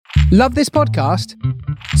Love this podcast?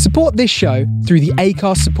 Support this show through the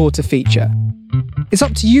Acast supporter feature. It's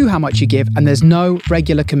up to you how much you give, and there's no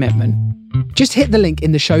regular commitment. Just hit the link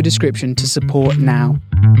in the show description to support now.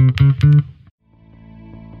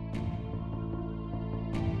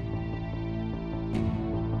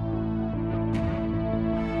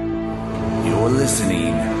 You're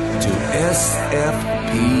listening to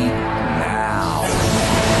SFP Now.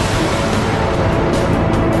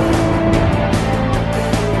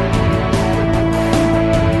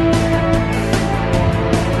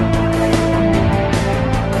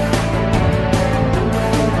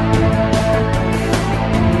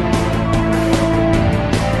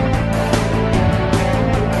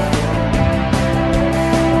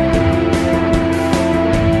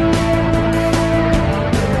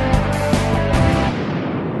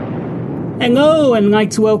 Hello, and I'd like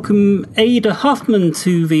to welcome Ada Hoffman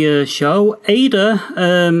to the show. Ada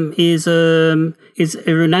is a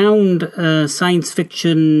renowned science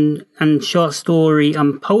fiction and short story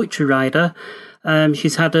and poetry writer.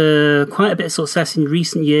 She's had quite a bit of success in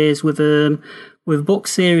recent years with a book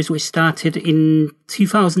series which started in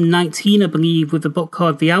 2019, I believe, with a book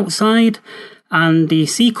called The Outside. And the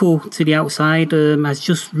sequel to The Outside has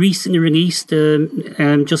just recently released,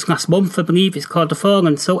 just last month, I believe. It's called The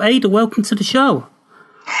Fallen. So, Ada, welcome to the show.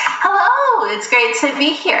 Hello, it's great to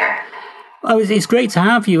be here. Well, it's great to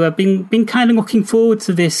have you. I've been kind of looking forward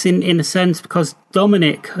to this in a sense because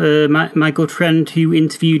Dominic, my good friend who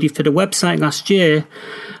interviewed you for the website last year,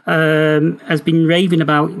 has been raving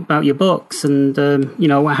about your books and,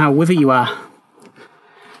 how with it you are.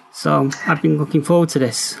 So I've been looking forward to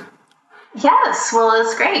this. Yes, well,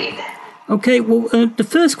 it's great. Okay, well, the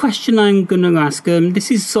first question I'm going to ask, this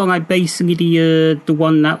is sort of like basically the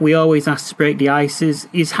one that we always ask to break the ice,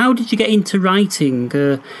 is how did you get into writing?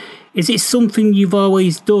 Is it something you've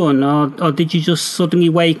always done, or did you just suddenly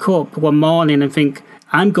wake up one morning and think,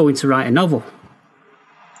 I'm going to write a novel?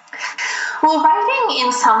 Well, writing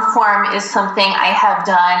in some form is something I have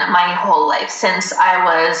done my whole life since I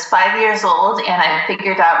was 5 years old, and I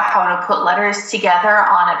figured out how to put letters together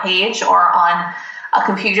on a page or on a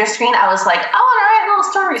computer screen. I was like, I want to write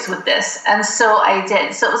little stories with this. And so I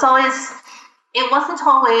did. So it wasn't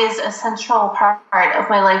always a central part of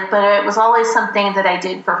my life, but it was always something that I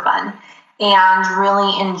did for fun and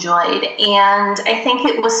really enjoyed. And I think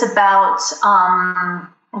it was about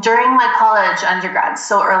during my college undergrad,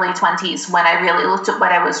 so early 20s, when I really looked at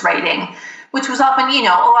what I was writing, which was often, a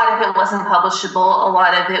lot of it wasn't publishable. A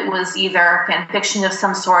lot of it was either fan fiction of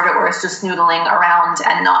some sort or it's just noodling around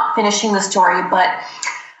and not finishing the story. But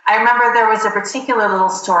I remember there was a particular little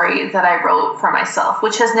story that I wrote for myself,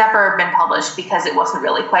 which has never been published because it wasn't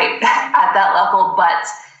really quite at that level. But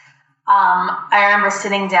I remember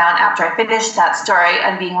sitting down after I finished that story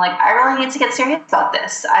and being like, I really need to get serious about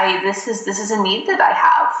this. This is a need that I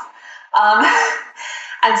have.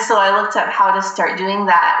 And so I looked up how to start doing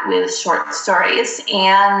that with short stories,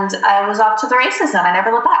 and I was off to the races, and I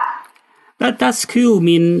never looked back. That's cool. I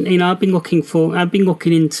mean, I've been looking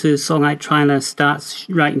into sort of like trying to start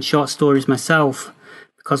writing short stories myself,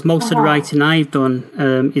 because most of the writing I've done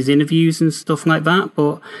is interviews and stuff like that.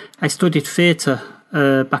 But I studied theatre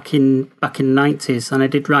back in the 90s, and I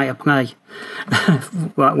did write a play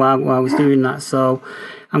while I was doing that. So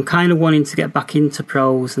I'm kind of wanting to get back into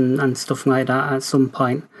prose and stuff like that at some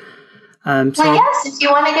point. Well, yes, if you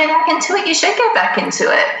want to get back into it, you should get back into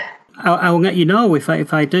it. I'll let you know if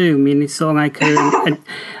I do. I mean, it's sort of like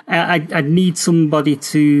I need somebody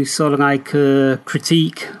to sort of like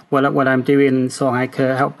critique what I'm doing and sort of like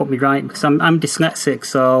help put me right, because I'm dyslexic,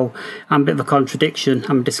 so I'm a bit of a contradiction.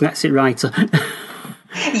 I'm a dyslexic writer.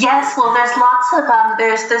 Yes, well, there's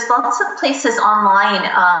lots of places online.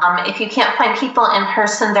 If you can't find people in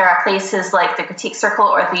person, there are places like the Critique Circle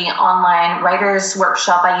or the Online Writers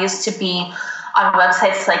Workshop. I used to be on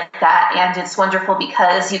websites like that, and it's wonderful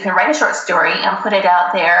because you can write a short story and put it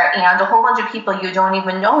out there, and a whole bunch of people you don't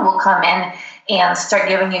even know will come in and start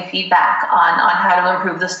giving you feedback on how to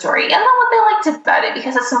improve the story and on what they liked about it,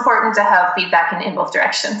 because it's important to have feedback in both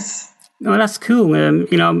directions. Oh, that's cool.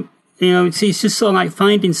 It's just sort of like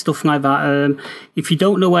finding stuff like that. If you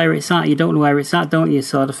don't know where it's at, you don't know where it's at, don't you,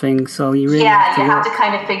 sort of thing. So you really have to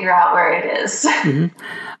kind of figure out where it is.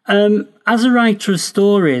 Mm-hmm. As a writer of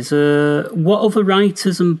stories, what other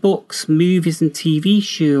writers and books, movies and TV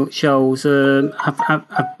shows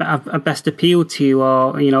have best appealed to you,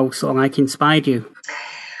 or sort of like inspired you?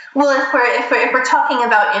 Well, if we're talking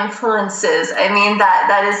about influences, I mean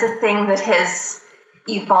that is a thing that has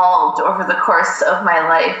evolved over the course of my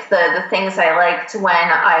life. The things I liked when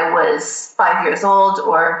I was 5 years old,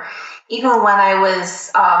 or even when I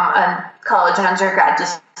was a college undergrad,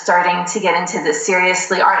 just starting to get into this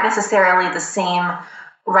seriously, aren't necessarily the same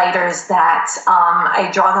writers that I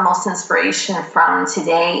draw the most inspiration from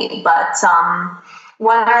today. But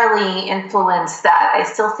one early influence that I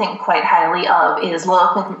still think quite highly of is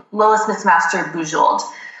Lois McMaster Bujold.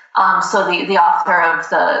 So the author of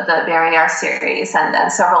the Barrier series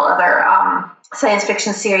and several other science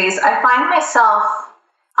fiction series. I find myself,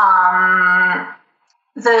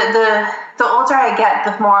 the older I get,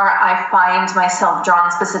 the more I find myself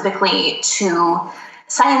drawn specifically to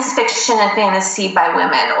science fiction and fantasy by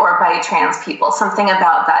women or by trans people. Something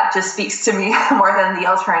about that just speaks to me more than the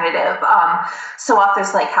alternative. So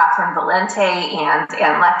authors like Catherine Valente and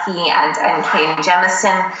Anne Leckie and Kane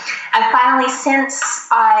Jemison. And finally, since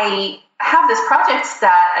I have this project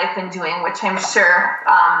that I've been doing, which I'm sure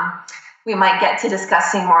we might get to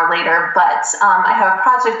discussing more later, but I have a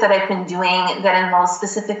project that I've been doing that involves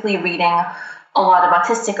specifically reading a lot of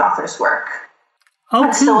autistic authors' work.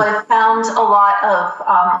 Okay. So I've found a lot of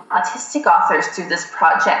autistic authors through this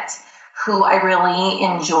project who I really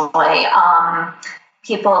enjoy.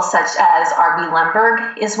 People such as R.B.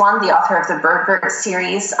 Lemberg is one, the author of the Birdbird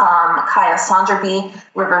series, Kaya Sonderby,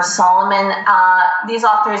 Rivers Solomon. These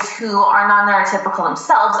authors who are non-neurotypical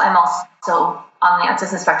themselves. I'm also on the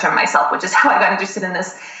autism spectrum myself, which is how I got interested in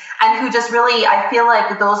this. And who just really, I feel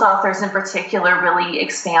like those authors in particular really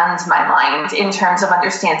expand my mind in terms of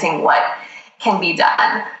understanding what can be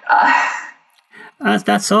done.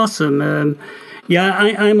 That's awesome. Yeah,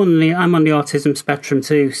 I'm on the autism spectrum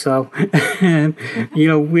too. So, I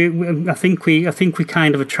think we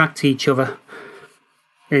kind of attract each other.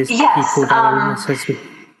 As yes, people that are autism.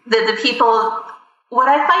 The people. What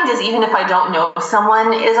I find is, even if I don't know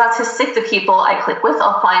someone is autistic, the people I click with,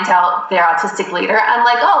 I'll find out they're autistic later. I'm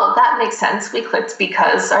like, oh, that makes sense. We clicked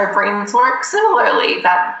because our brains work similarly.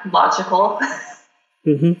 That logical.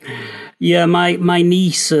 Mm-hmm. Yeah, my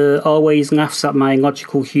niece always laughs at my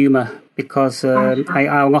logical humour because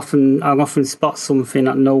I'll often spot something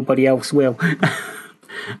that nobody else will.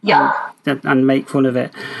 Yeah. And make fun of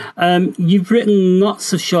it. You've written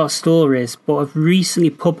lots of short stories, but have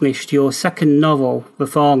recently published your second novel, The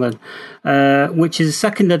Fallen, which is a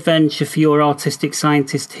second adventure for your autistic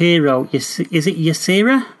scientist hero. Is it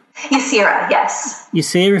Ysera? Ysera, yes.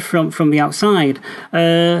 Ysera from The Outside.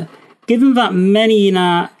 Given that many in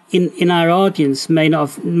our audience may not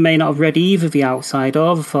have read either The Outside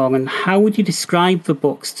or The Fallen, how would you describe the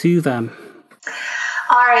books to them?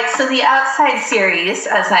 All right, so the Outside series,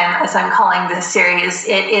 as I'm calling this series,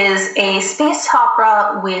 it is a space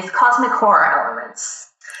opera with cosmic horror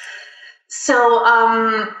elements. So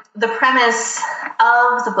the premise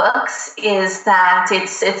of the books is that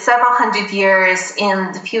it's several hundred years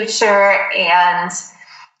in the future, and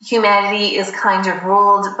humanity is kind of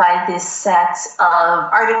ruled by this set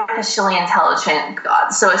of artificially intelligent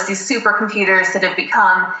gods. So it's these supercomputers that have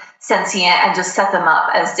become sentient and just set them up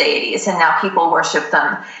as deities, and now people worship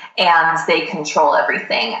them and they control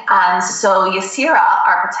everything. And so Ysera,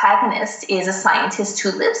 our protagonist, is a scientist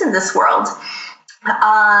who lives in this world,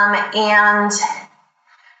 and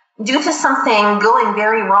due to something going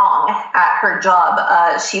very wrong at her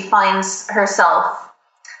job, she finds herself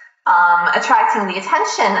attracting the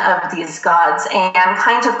attention of these gods and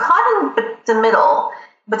kind of caught in the middle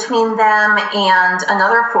between them and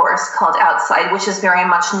another force called Outside, which is very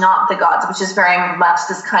much not the gods, which is very much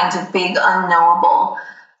this kind of big, unknowable,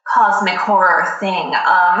 cosmic horror thing.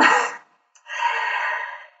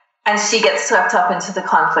 And she gets swept up into the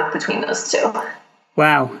conflict between those two.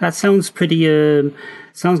 Wow, that sounds pretty.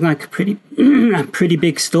 Sounds like a pretty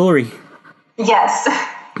big story. Yes.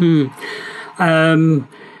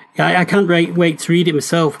 I can't wait to read it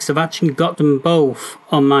myself because I've actually got them both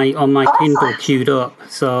on my Kindle queued up.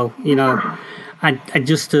 So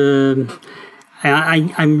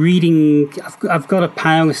I'm reading. I've got a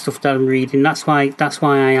pile of stuff that I'm reading. That's why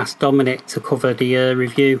I asked Dominic to cover the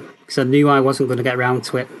review, because I knew I wasn't going to get around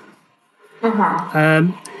to it.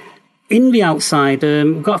 Mm-hmm. In The Outside,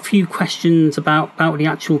 we've got a few questions about the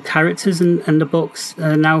actual characters and the books.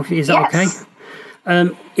 Now, is that okay?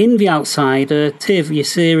 In The Outside, Tiv,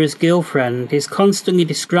 Ysera's girlfriend, is constantly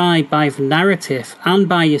described by the narrative and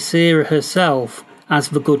by Ysera herself as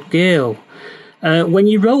the good girl. When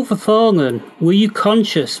you wrote The Fallen, were you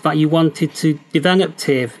conscious that you wanted to develop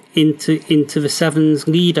Tiv into the Seven's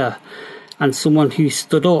leader and someone who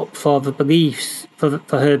stood up for the beliefs for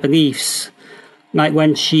her beliefs, like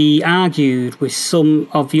when she argued with some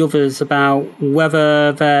of the others about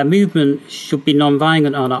whether their movement should be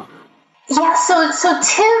non-violent or not? Yeah, so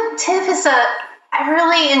Tiv is I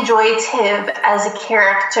really enjoy Tiv as a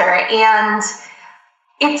character, and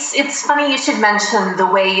it's funny you should mention the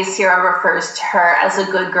way Ysera refers to her as a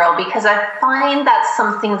good girl, because I find that's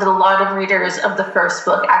something that a lot of readers of the first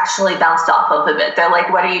book actually bounced off of a bit. They're like,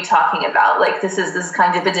 what are you talking about? Like, this is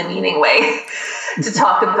kind of a demeaning way to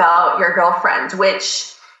talk about your girlfriend,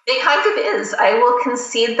 which it kind of is. I will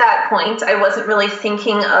concede that point. I wasn't really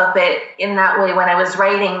thinking of it in that way when I was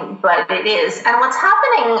writing, but it is. And what's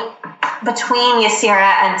happening between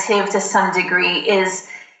Ysera and Tiv to some degree is,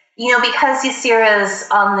 because Ysera's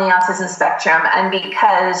on the autism spectrum and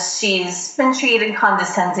because she's been treated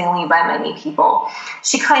condescendingly by many people,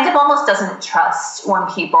 she kind of almost doesn't trust when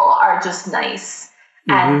people are just nice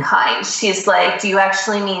and kind. She's like, do you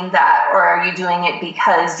actually mean that? Or are you doing it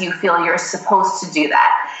because you feel you're supposed to do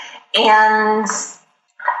that? And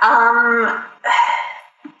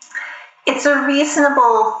it's a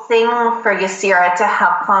reasonable thing for Ysera to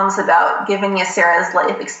have qualms about, given Ysera's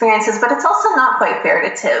life experiences, but it's also not quite fair to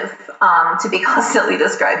Tiv to be constantly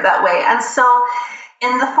described that way. And so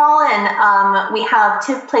in The Fallen, we have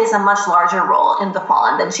Tiv plays a much larger role in The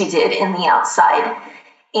Fallen than she did in The Outside.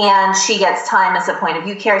 And she gets time as a point of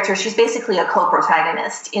view character. She's basically a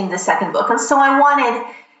co-protagonist in the second book. And so I wanted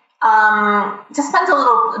to spend a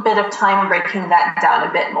little bit of time breaking that down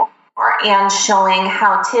a bit more and showing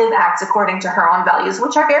how Tiv acts according to her own values,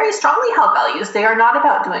 which are very strongly held values. They are not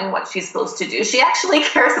about doing what she's supposed to do. She actually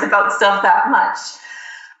cares about stuff that much.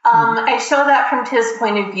 I show that from Tiv's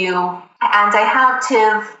point of view, and I have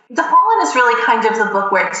Tiv. The Fallen is really kind of the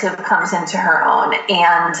book where Tiv comes into her own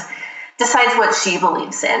and decides what she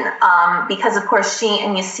believes in, because of course she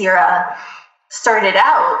and Ysera started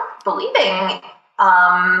out believing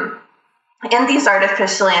in these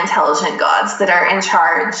artificially intelligent gods that are in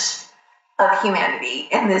charge of humanity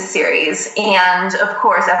in this series. And of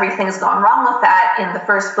course, everything's gone wrong with that in the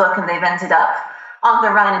first book, and they've ended up on the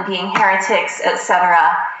run and being heretics,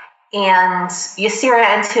 etc. And Ysera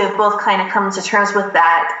and Tiv both kind of come to terms with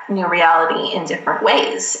that new reality in different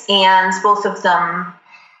ways. And both of them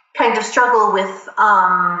kind of struggle with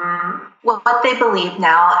what they believe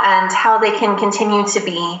now and how they can continue to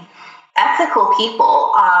be ethical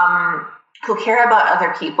people who care about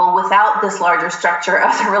other people without this larger structure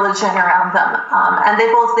of the religion around them. And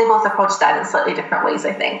they both approach that in slightly different ways,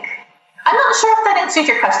 I think. I'm not sure if that answered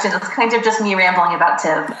your question. It's kind of just me rambling about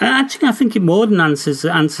Tiv. Actually, I think it more than answers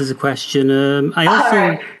the question. I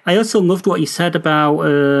also loved what you said about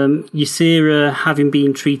Ysera having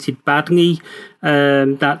been treated badly.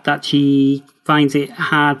 That she finds it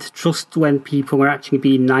hard to trust when people are actually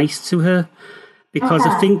being nice to her. Because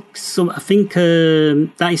I think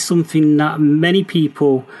that is something that many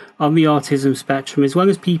people on the autism spectrum, as well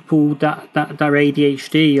as people that are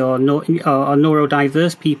ADHD or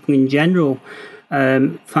neurodiverse people in general,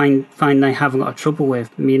 find they have a lot of trouble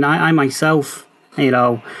with. I mean, I myself,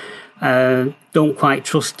 don't quite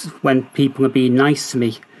trust when people are being nice to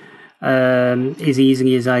me as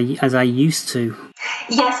easily as I used to.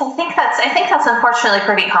 Yes, I think that's unfortunately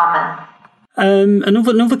pretty common.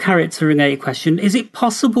 Another character-related question. Is it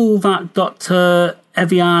possible that Dr.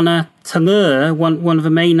 Eviana Talur, one of the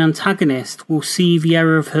main antagonists, will see the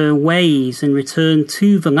error of her ways and return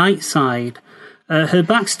to the light side? Her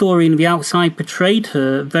backstory in The Outside portrayed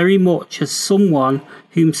her very much as someone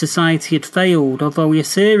whom society had failed, although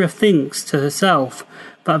Ysera thinks to herself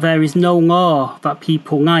that there is no law that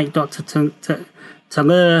people like Dr.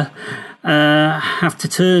 Talur have to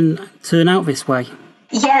turn out this way.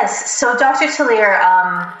 Yes, so Dr. Talur,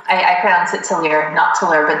 I pronounce it Talur, not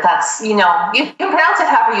Talur, but that's, you can pronounce it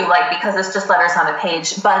however you like because it's just letters on a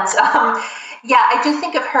page. But I do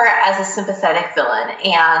think of her as a sympathetic villain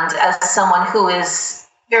and as someone who is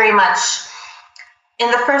very much,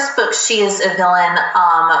 in the first book, she is a villain,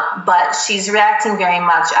 but she's reacting very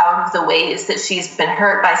much out of the ways that she's been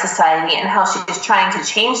hurt by society and how she's trying to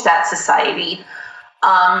change that society.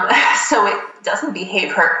 So it doesn't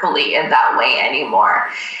behave hurtfully in that way anymore.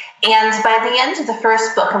 And by the end of the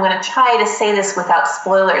first book, I'm going to try to say this without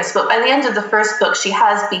spoilers, but by the end of the first book, she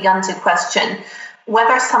has begun to question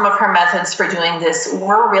whether some of her methods for doing this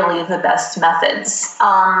were really the best methods.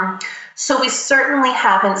 So we certainly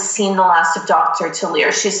haven't seen the last of Dr.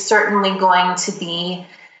 Talur. She's certainly going to be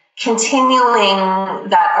continuing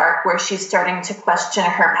that arc where she's starting to question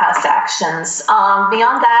her past actions.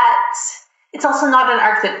 Beyond that, it's also not an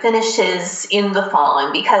arc that finishes in The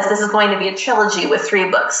Fallen because this is going to be a trilogy with 3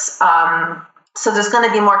 books. So there's going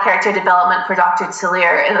to be more character development for Dr.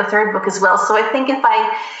 Talur in the 3rd book as well. So I think if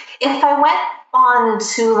I went on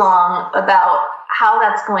too long about how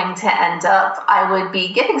that's going to end up, I would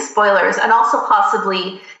be giving spoilers and also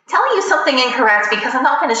possibly telling you something incorrect because I'm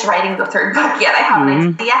not finished writing the third book yet. I have an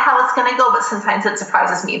idea how it's going to go, but sometimes it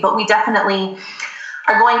surprises me. But we definitely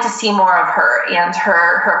are going to see more of her and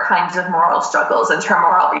her kinds of moral struggles and her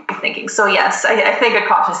moral rethinking. So yes, I think a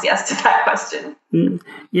cautious yes to that question.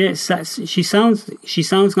 Yes, she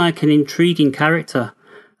sounds like an intriguing character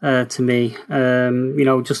to me.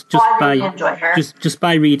 Just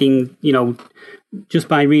by reading, just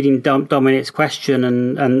by reading Dominic's question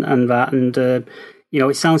and that, and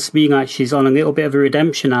it sounds to me like she's on a little bit of a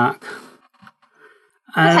redemption arc.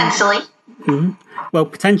 Potentially. Well,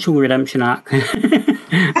 potential redemption arc.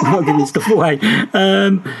 Not giving stuff away.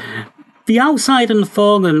 The Outside and the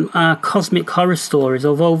Fallen are cosmic horror stories,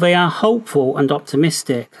 although they are hopeful and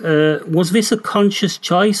optimistic. Was this a conscious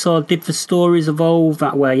choice, or did the stories evolve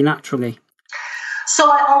that way naturally? So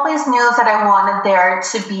I always knew that I wanted there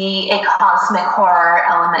to be a cosmic horror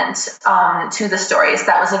element to the stories.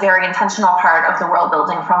 That was a very intentional part of the world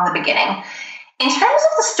building from the beginning. In terms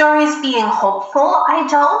of the stories being hopeful, I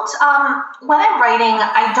don't, when I'm writing,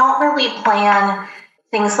 I don't really plan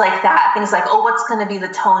things like that. Things like, what's going to be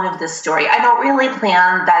the tone of this story? I don't really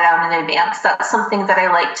plan that out in advance. That's something that I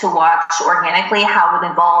like to watch organically, how it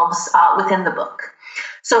evolves within the book.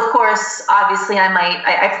 So, of course, obviously,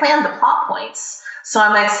 I plan the plot points. So I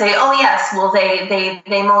might say,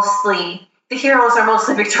 they mostly, the heroes are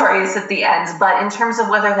mostly victorious at the end, but in terms of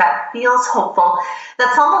whether that feels hopeful,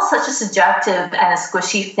 that's almost such a subjective and a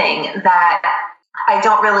squishy thing that I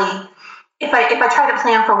don't really, if I try to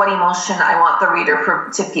plan for what emotion I want the reader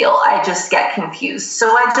to feel, I just get confused. So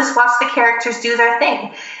I just watch the characters do their thing,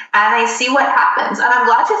 and I see what happens. And I'm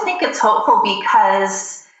glad you think it's hopeful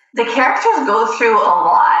because the characters go through a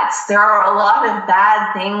lot. There are a lot of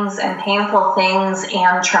bad things and painful things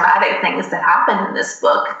and traumatic things that happen in this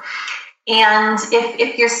book. And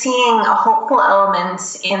if you're seeing a hopeful element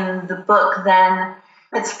in the book, then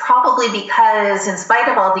it's probably because in spite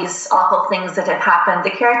of all these awful things that have happened,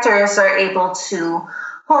 the characters are able to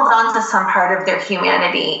hold on to some part of their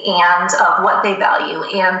humanity and of what they value,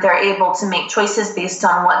 and they're able to make choices based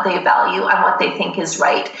on what they value and what they think is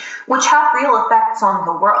right, which have real effects on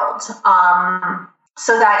the world.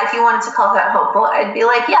 So that if you wanted to call that hopeful, I'd be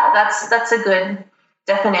like, yeah, that's a good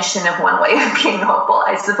definition of one way of being hopeful,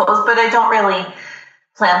 I suppose. But I don't really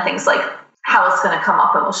plan things like how it's going to come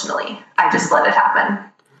up emotionally. I just let it happen.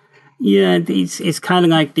 Yeah, it's kind of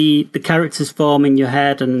like the characters form in your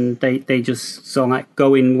head, and they just sort of like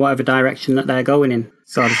go in whatever direction that they're going in,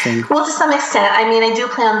 sort of thing. Well, to some extent. I mean, I do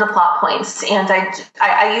plan the plot points, and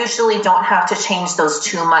I usually don't have to change those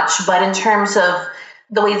too much. But in terms of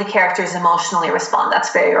the way the characters emotionally respond,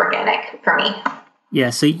 that's very organic for me. Yeah,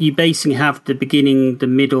 so you basically have the beginning, the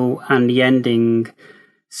middle, and the ending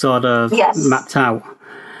sort of mapped out.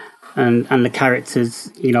 And the characters,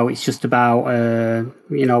 it's just about,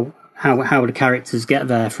 how the characters get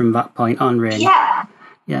there from that point on, really. Yeah.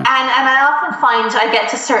 And I often find I get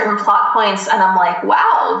to certain plot points and I'm like,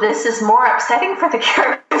 wow, this is more upsetting for the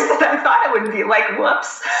characters than I thought it would be. Like,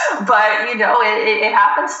 whoops. But, it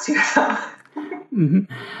happens to them.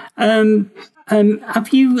 Have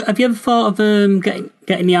you ever thought of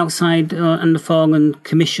getting The Outside and the Fallen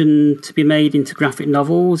commissioned to be made into graphic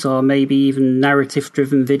novels or maybe even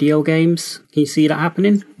narrative-driven video games? Can you see that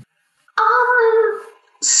happening?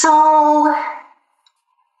 So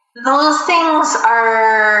those things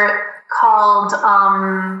are called,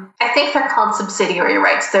 I think they're called subsidiary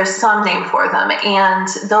rights. There's some name for them. And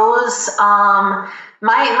those,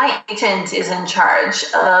 my agent is in charge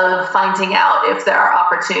of finding out if there are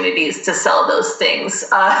opportunities to sell those things.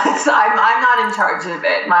 So I'm not in charge of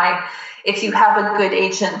it. If you have a good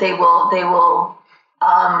agent, they will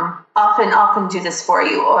often do this for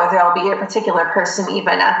you, or there'll be a particular person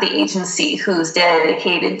even at the agency who's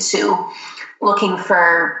dedicated to looking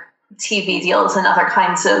for TV deals and other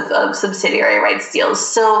kinds of subsidiary rights deals.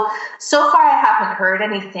 So far I haven't heard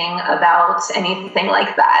anything about anything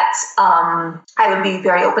like that. I would be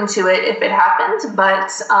very open to it if it happened, but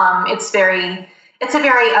it's a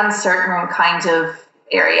very uncertain kind of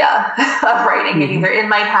area of writing. It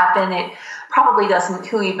might happen, it probably doesn't,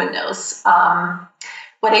 who even knows.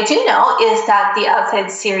 What I do know is that the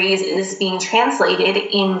Outside series is being translated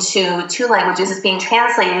into 2 languages. It's being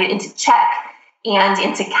translated into Czech and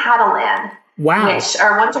into Catalan, which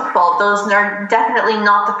are wonderful. Those are definitely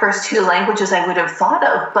not the first 2 languages I would have thought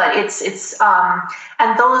of, but it's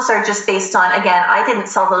and those are just based on, again, I didn't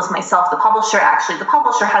sell those myself. The publisher has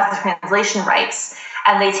the translation rights,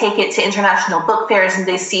 and they take it to international book fairs and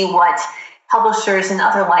they see what publishers in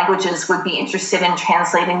other languages would be interested in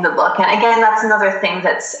translating the book. And again, that's another thing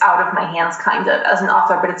that's out of my hands kind of as an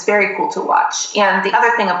author, but it's very cool to watch. And the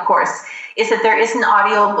other thing, of course, is that there is an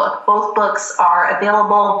audiobook. Both books are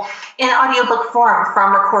available in audiobook form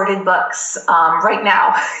from Recorded Books right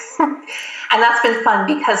now. And that's been fun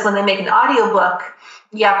because when they make an audiobook,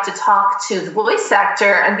 you have to talk to the voice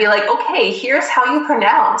actor and be like, okay, here's how you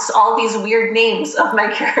pronounce all these weird names of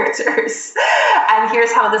my characters. And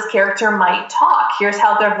here's how this character might talk. Here's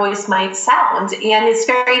how their voice might sound. And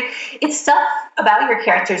it's stuff about your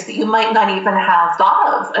characters that you might not even have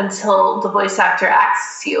thought of until the voice actor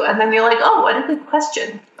asks you. And then you're like, oh, what a good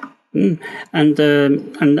question.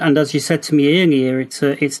 And as you said to me earlier,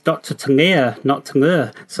 it's Dr. Tangir, not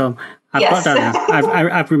Tangir. So I've got that now.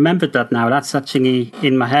 I've remembered that now. That's actually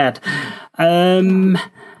in my head.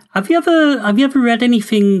 Have you ever read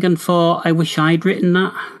anything and thought, I wish I'd written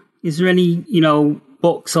that? Is there any,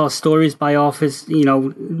 books or stories by authors,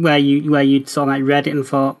 where you'd sort of like read it and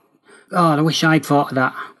thought, oh, I wish I'd thought of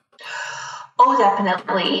that? Oh,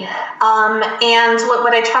 definitely. And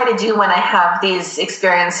what I try to do when I have these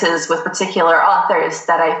experiences with particular authors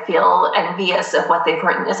that I feel envious of what they've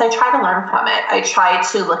written is I try to learn from it. I try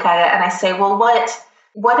to look at it and I say, well,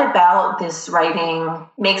 what about this writing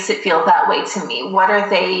makes it feel that way to me? What are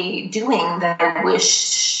they doing that I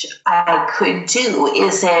wish I could do?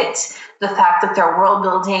 Is it the fact that their world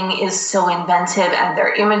building is so inventive and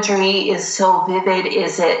their imagery is so vivid?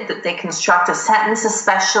 Is it that they construct a sentence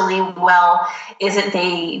especially well? Is it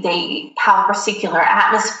they have a particular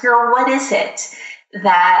atmosphere? What is it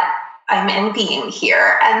that I'm envying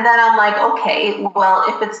here? And then I'm like, okay, well,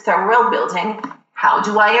 if it's their world building, how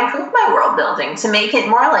do I improve my world building to make it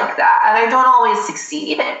more like that? And I don't always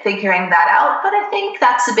succeed at figuring that out, but I think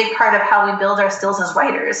that's a big part of how we build our skills as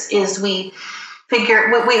writers is we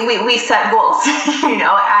set goals,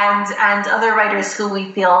 and other writers who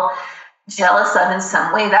we feel jealous of in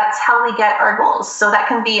some way, that's how we get our goals. So that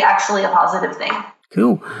can be actually a positive thing.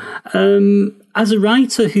 Cool. As a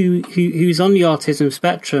writer who's on the autism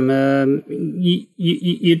spectrum,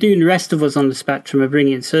 you're doing the rest of us on the spectrum a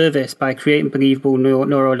brilliant service by creating believable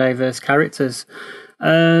neurodiverse characters.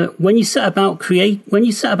 When you set about creating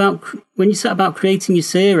Ysera,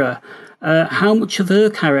 how much of her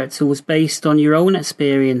character was based on your own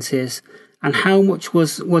experiences, and how much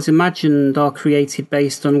was imagined or created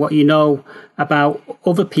based on what you know about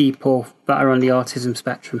other people that are on the autism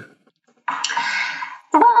spectrum?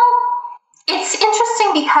 Well, it's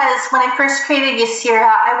interesting because when I first created Ysera,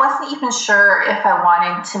 I wasn't even sure if I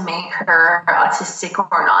wanted to make her autistic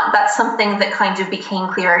or not. That's something that kind of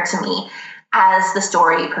became clearer to me as the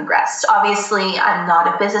story progressed. Obviously, I'm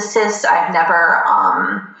not a physicist. I've never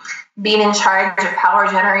been in charge of power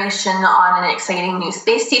generation on an exciting new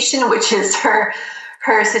space station, which is her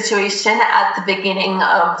situation at the beginning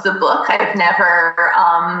of the book. I've never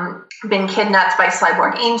been kidnapped by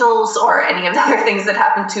cyborg angels or any of the other things that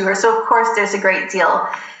happened to her. So, of course, there's a great deal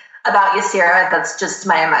about Ysera that's just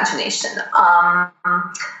my imagination.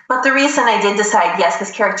 But the reason I did decide, yes,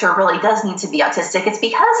 this character really does need to be autistic, it's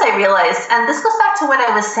because I realized, and this goes back to what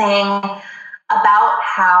I was saying about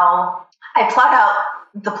how I plot out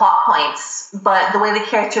the plot points, but the way the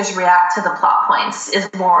characters react to the plot points is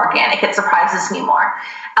more organic. It surprises me more.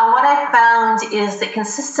 And what I found is that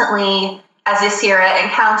consistently, as Ysera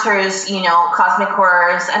encounters, cosmic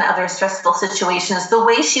horrors and other stressful situations, the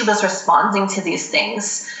way she was responding to these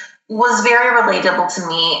things was very relatable to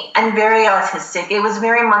me and very autistic. It was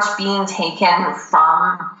very much being taken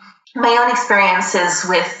from my own experiences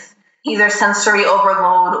with either sensory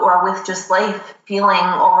overload or with just life feeling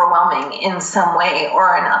overwhelming in some way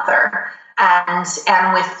or another. And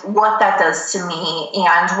with what that does to me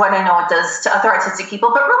and what I know it does to other autistic people,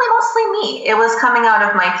 but really mostly me. It was coming out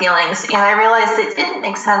of my feelings, and I realized it didn't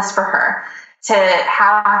make sense for her to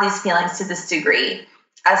have these feelings to this degree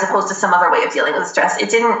as opposed to some other way of dealing with stress. It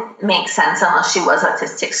didn't make sense unless she was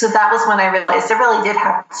autistic. So that was when I realized I really did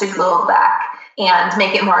have to go back and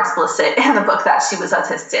make it more explicit in the book that she was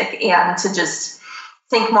autistic, and to just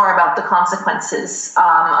think more about the consequences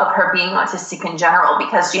of her being autistic in general,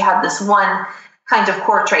 because she had this one kind of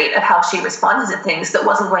core trait of how she responded to things that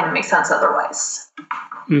wasn't going to make sense otherwise.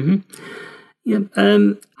 Mm-hmm. Yeah.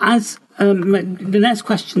 As the next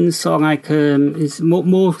question is sort of like is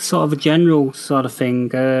more sort of a general sort of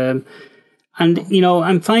thing. And,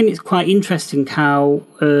 I'm finding it's quite interesting how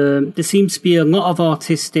there seems to be a lot of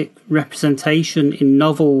artistic representation in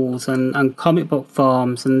novels and comic book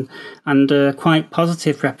forms and quite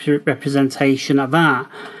positive representation of that.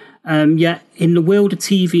 Yet in the world of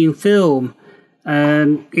TV and film,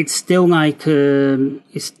 it's still like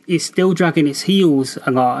it's still dragging its heels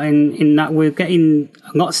a lot, in that we're getting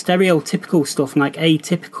a lot of stereotypical stuff like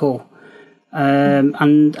Atypical,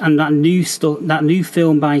 and that new stuff, that new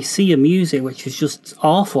film by Sia Music, which is just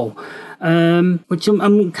awful. Which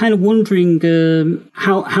I'm kind of wondering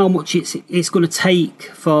how much it's going to take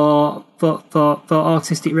for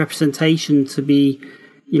artistic representation to be,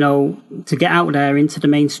 to get out there into the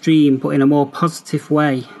mainstream, but in a more positive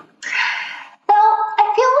way. Well,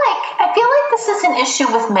 I feel like this is an issue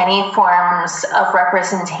with many forms of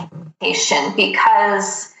representation,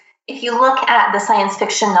 because if you look at the science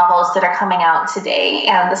fiction novels that are coming out today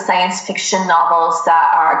and the science fiction novels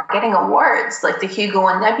that are getting awards, like the Hugo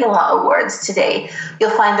and Nebula Awards today,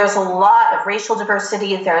 you'll find there's a lot of racial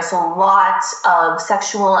diversity, there's a lot of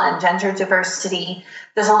sexual and gender diversity,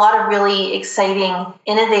 there's a lot of really exciting,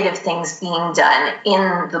 innovative things being done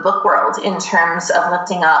in the book world in terms of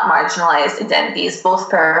lifting up marginalized identities, both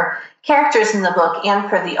for characters in the book and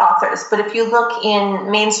for the authors. But if you look in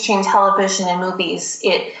mainstream television and movies,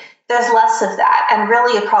 there's less of that, and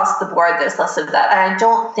really across the board, there's less of that. And I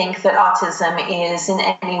don't think that autism is in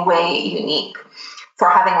any way unique for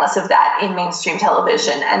having less of that in mainstream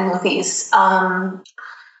television and movies.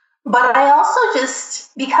 But I also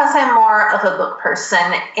just, because I'm more of a book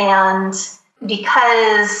person, and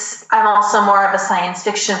because I'm also more of a science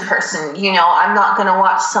fiction person, I'm not going to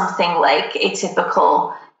watch something like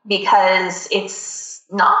Atypical because it's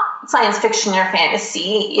not science fiction or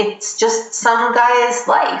fantasy. It's just some guy's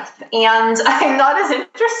life. And I'm not as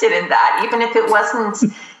interested in that, even if it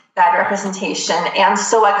wasn't bad representation. And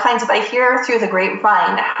so I hear through the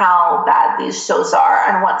grapevine how bad these shows are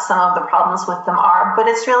and what some of the problems with them are. But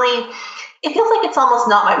it feels like it's almost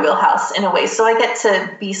not my wheelhouse in a way. So I get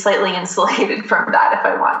to be slightly insulated from that if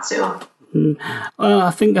I want to. Well,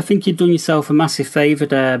 I think you've done yourself a massive favour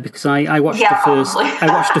there, because I watched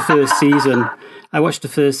the first season. I watched the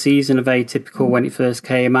first season of Atypical when it first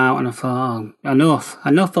came out, and I thought,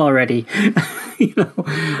 enough already.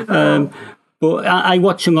 But I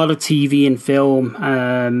watch a lot of TV and film,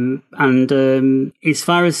 and as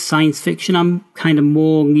far as science fiction, I'm kind of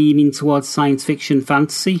more leaning towards science fiction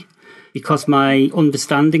fantasy, because my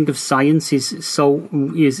understanding of science is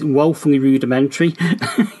woefully rudimentary.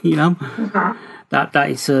 That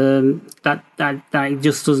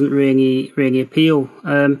just doesn't really appeal.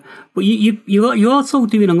 But you're also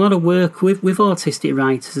doing a lot of work with autistic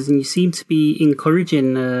writers, and you seem to be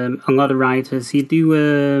encouraging a lot of writers. You do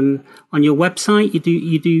on your website.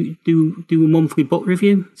 You do a monthly book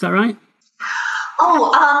review. Is that right?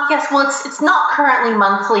 Oh, yes. Well, it's not currently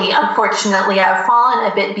monthly. Unfortunately, I've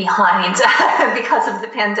fallen a bit behind because of the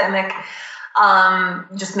pandemic.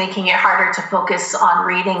 Just making it harder to focus on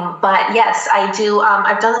reading. But yes, I do.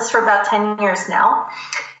 I've done this for about 10 years now.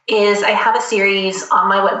 I have a series on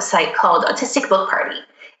my website called Autistic Book Party.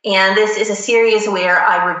 And this is a series where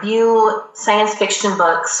I review science fiction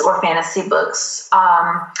books or fantasy books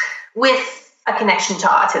with a connection to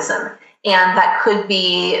autism. And that could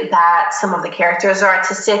be that some of the characters are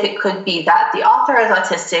autistic. It could be that the author is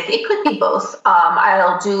autistic. It could be both.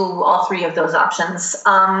 I'll do all three of those options.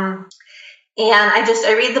 And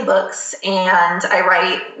I read the books and I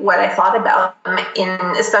write what I thought about them,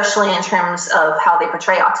 especially in terms of how they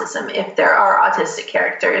portray autism, if there are autistic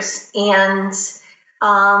characters. And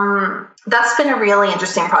that's been a really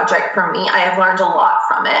interesting project for me. I have learned a lot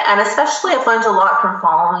from it. And especially I've learned a lot from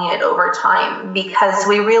following it over time, because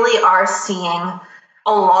we really are seeing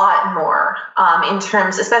a lot more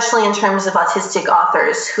especially in terms of autistic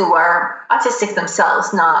authors who are autistic themselves,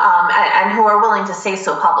 and who are willing to say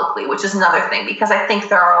so publicly, which is another thing, because I think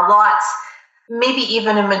there are a lot, maybe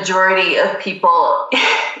even a majority of people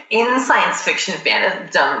in science fiction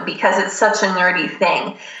fandom, because it's such a nerdy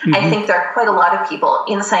thing. Mm-hmm. I think there are quite a lot of people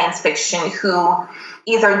in science fiction who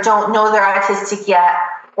either don't know they're autistic yet,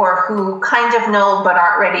 or who kind of know but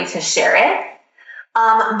aren't ready to share it.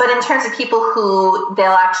 But in terms of people who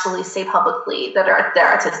they'll actually say publicly that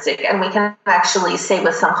they're autistic, and we can actually say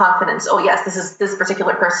with some confidence, oh yes, this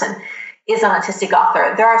particular person is an autistic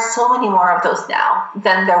author. There are so many more of those now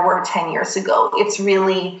than there were 10 years ago. It's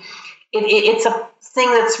really, it's a thing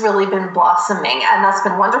that's really been blossoming, and that's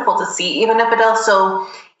been wonderful to see, even if it also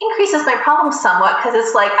increases my problem somewhat, because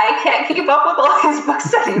it's like, I can't keep up with all these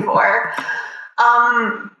books anymore.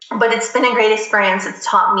 But it's been a great experience. It's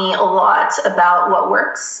taught me a lot about what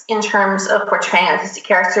works in terms of portraying autistic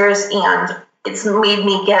characters, and it's made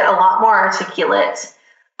me get a lot more articulate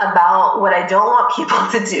about what I don't want people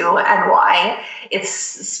to do and why. It's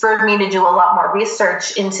spurred me to do a lot more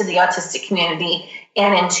research into the autistic community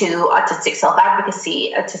and into autistic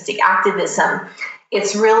self-advocacy, autistic activism.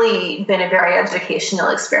 it's really been a very educational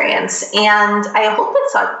experience, and I hope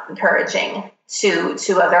it's encouraging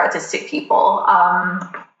to other autistic people.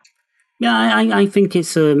 Yeah, I think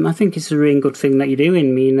it's a really good thing that you're doing.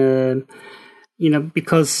 I mean,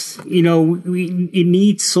 because we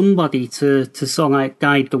need somebody to sort of like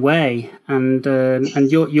guide the way, and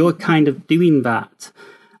you're kind of doing that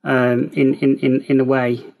in a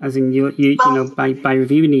way, as in by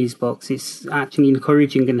reviewing these books, it's actually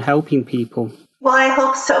encouraging and helping people. Well, I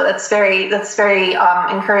hope so. That's very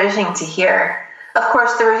encouraging to hear. Of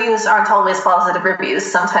course, the reviews aren't always positive reviews.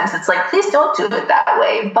 Sometimes it's like, please don't do it that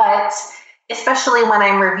way. But especially when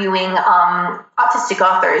I'm reviewing autistic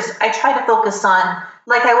authors, I try to focus on,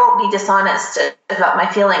 like, I won't be dishonest about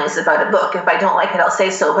my feelings about a book. If I don't like it, I'll say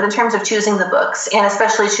so. But in terms of choosing the books, and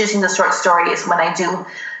especially choosing the short stories, when I do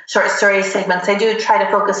short story segments, I do try to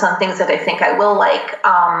focus on things that I think I will like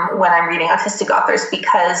when I'm reading autistic authors,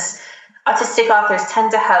 because autistic authors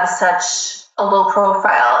tend to have such a low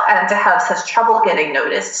profile and to have such trouble getting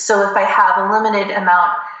noticed. So if I have a limited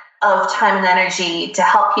amount of time and energy to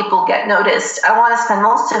help people get noticed, I want to spend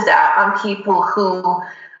most of that on people who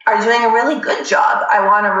are doing a really good job. I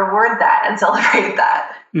want to reward that and celebrate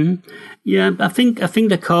that. Mm-hmm. Yeah, I think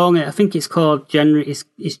they're calling it. I think it's called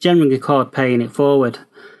it's generally called paying it forward.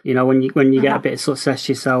 When you get a bit of success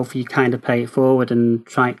yourself, you kind of pay it forward and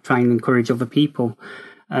try and encourage other people.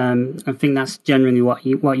 I think that's generally what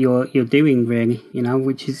you're doing, really,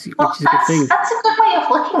 which is a good thing. That's a good way of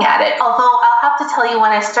looking at it. Although I'll have to tell you,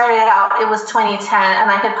 when I started out, it was 2010, and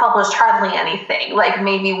I had published hardly anything, like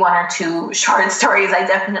maybe one or two short stories. I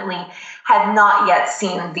definitely had not yet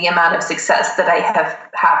seen the amount of success that I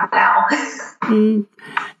have now.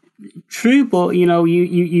 True, but you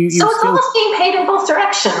so it's almost being paid in both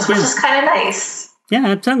directions, which is kind of nice.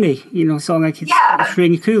 Yeah, totally. So like it's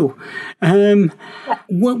really cool.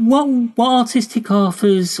 What autistic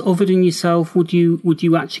authors other than yourself would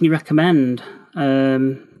you actually recommend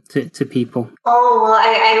to people? Oh, well,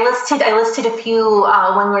 I listed a few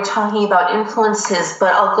when we were talking about influences,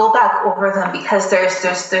 but I'll go back over them because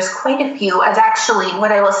there's quite a few. And actually,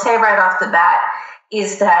 what I will say right off the bat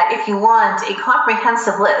is that if you want a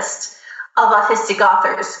comprehensive list of autistic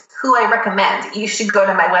authors who I recommend, you should go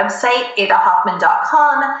to my website,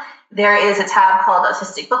 adahoffman.com. There is a tab called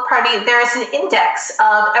Autistic Book Party. There is an index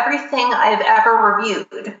of everything I've ever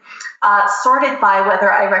reviewed, sorted by whether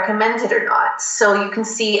I recommend it or not. So you can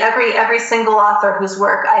see every single author whose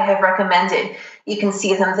work I have recommended. You can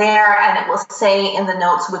see them there, and it will say in the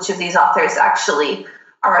notes which of these authors actually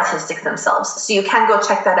are autistic themselves. So you can go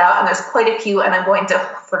check that out, and there's quite a few, and I'm going to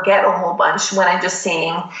forget a whole bunch when I'm just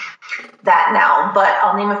saying that now, but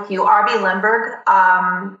I'll name a few. R.B. Lemberg,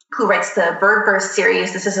 who writes the Birdverse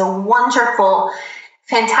series. This is a wonderful,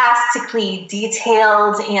 fantastically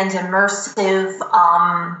detailed and immersive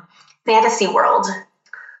fantasy world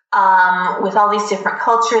with all these different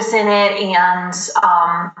cultures in it and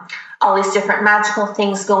all these different magical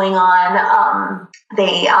things going on.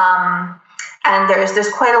 And there's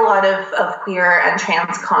quite a lot of queer and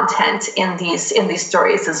trans content in these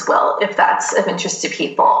stories as well, if that's of interest to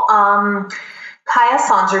people. Kaya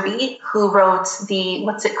Sonderby, who wrote the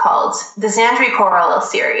Zandri Corella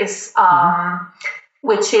series,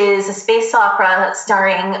 which is a space opera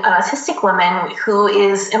starring an autistic woman who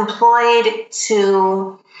is employed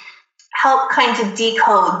to help kind of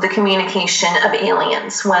decode the communication of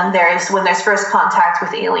aliens when there's first contact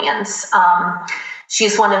with aliens.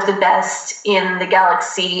 She's one of the best in the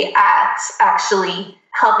galaxy at actually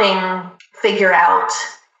helping figure out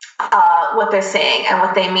what they're saying and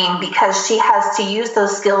what they mean, because she has to use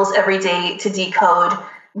those skills every day to decode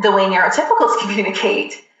the way neurotypicals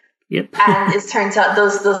communicate. Yep. And it turns out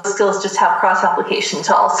those skills just have cross-application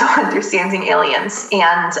to also understanding aliens.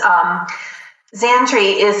 And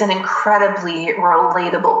Zandri is an incredibly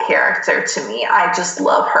relatable character to me. I just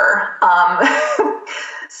love her.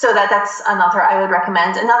 So that's another I would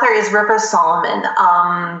recommend. Another is River Solomon,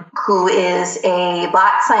 who is a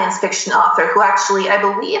Black science fiction author who actually, I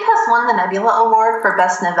believe, has won the Nebula Award for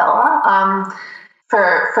Best Novella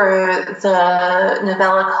for the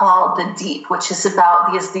novella called The Deep, which is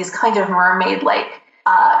about these kind of mermaid-like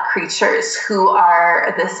creatures who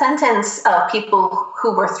are the descendants of people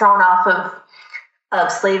who were thrown off of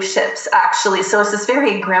slave ships, actually. So it's this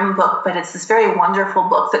very grim book, but it's this very wonderful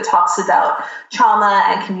book that talks about trauma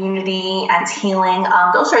and community and healing.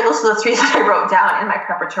 Those are the three that I wrote down in my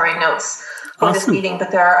preparatory notes for this meeting, but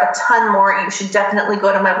there are a ton more. You should definitely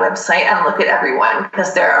go to my website and look at everyone,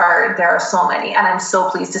 because there are so many, and I'm so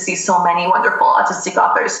pleased to see so many wonderful autistic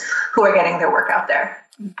authors who are getting their work out there.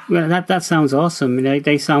 Well, that sounds awesome. You know,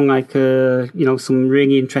 they sound like some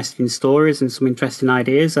really interesting stories and some interesting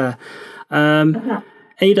ideas.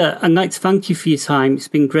 Ada, I'd like to thank you for your time. It's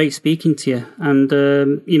been great speaking to you. And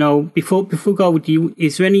before we go,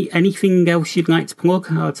 is there anything else you'd like to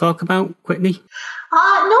plug or talk about quickly? No,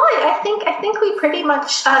 I think we pretty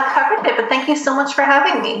much covered it. But thank you so much for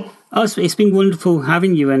having me. Oh, it's been wonderful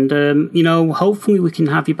having you, and hopefully we can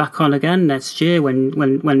have you back on again next year or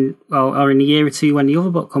in a year or two when the other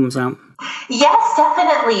book comes out. Yes,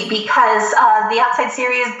 definitely, because the Outside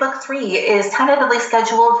series book 3 is tentatively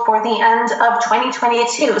scheduled for the end of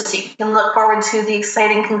 2022, so you can look forward to the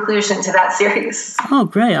exciting conclusion to that series. Oh,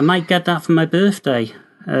 great! I might get that for my birthday.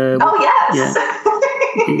 Oh yes.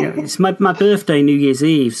 Yeah, it's my birthday, New Year's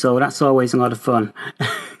Eve, so that's always a lot of fun.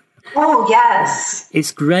 Oh, yes.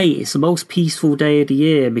 It's great. It's the most peaceful day of the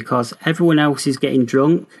year because everyone else is getting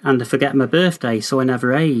drunk and they forget my birthday, so I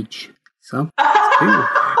never age. So, it's cool.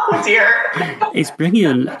 Oh, dear. It's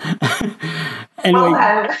brilliant.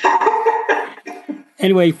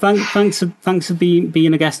 Anyway, thanks for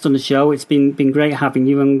being a guest on the show. It's been great having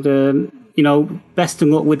you, and best of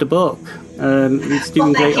luck with the book. It's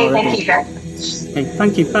doing great already. Thank you very much. Okay,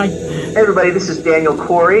 thank you. Bye. Hey everybody, this is Daniel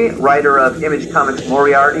Corey, writer of Image Comics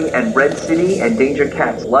Moriarty and Red City and Danger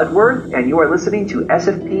Cats Bloodworth, and you are listening to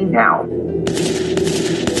SFP Now.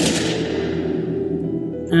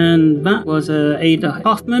 And that was Ada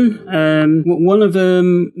Hoffman, one of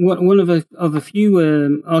a few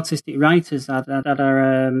artistic writers that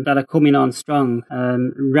are coming on strong,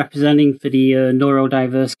 representing for the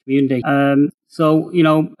neurodiverse community. So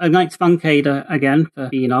I'd like to thank Ada again for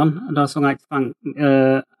being on. I'd also like to thank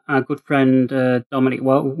our good friend Dominic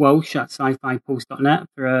Walsh at sci-fi-post.net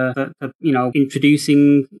for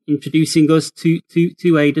introducing us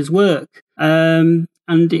to Ada's work.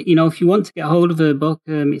 And, if you want to get hold of her book,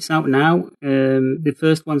 it's out now. The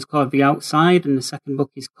first one's called The Outside and the second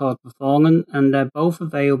book is called The Fallen, and they're both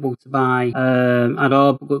available to buy at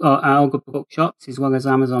all good bookshops as well as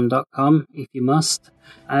Amazon.com if you must.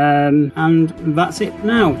 And that's it for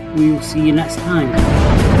now. We will see you next time.